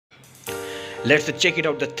Let's check it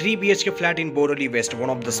out. The 3 BHK flat in Borivali West,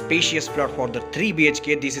 one of the spacious plot for the 3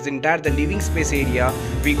 BHK. This is entire the living space area.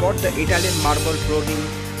 We got the Italian marble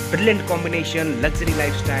flooring, brilliant combination, luxury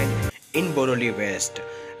lifestyle in Borivali West.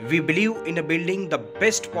 We believe in a building the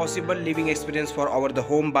best possible living experience for our the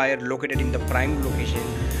home buyer located in the prime location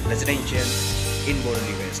residential in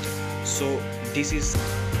Borivali West. So this is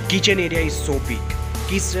kitchen area is so big.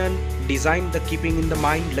 Kitchen designed the keeping in the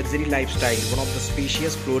mind luxury lifestyle, one of the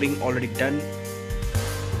spacious flooring already done.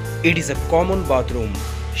 It is a common bathroom,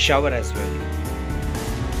 shower as well.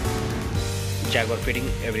 Jaguar fitting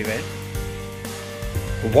everywhere.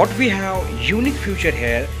 What we have unique feature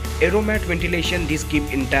here, aeromat ventilation. This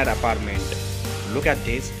keep entire apartment. Look at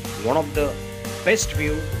this, one of the best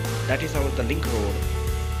view. That is our the link road.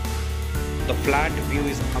 The flat view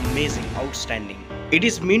is amazing, outstanding. It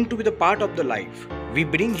is meant to be the part of the life. We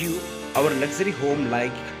bring you our luxury home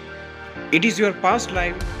like it is your past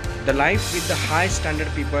life, the life with the high standard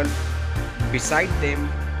people beside them,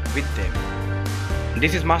 with them.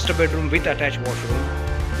 This is master bedroom with attached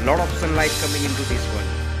washroom. Lot of sunlight coming into this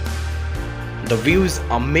one. The view is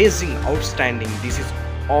amazing, outstanding. This is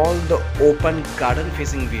all the open garden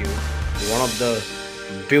facing view. One of the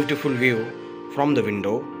beautiful view from the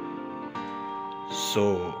window.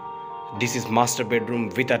 So this is master bedroom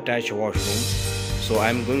with attached washroom. So I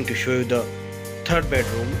am going to show you the third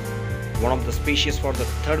bedroom, one of the spacious for the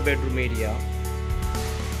third bedroom area.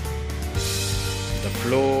 The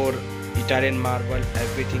floor, Italian marble,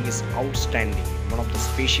 everything is outstanding. One of the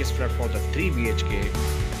spacious flat for the 3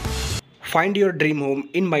 BHK. Find your dream home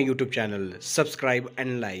in my YouTube channel. Subscribe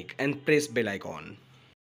and like and press bell icon.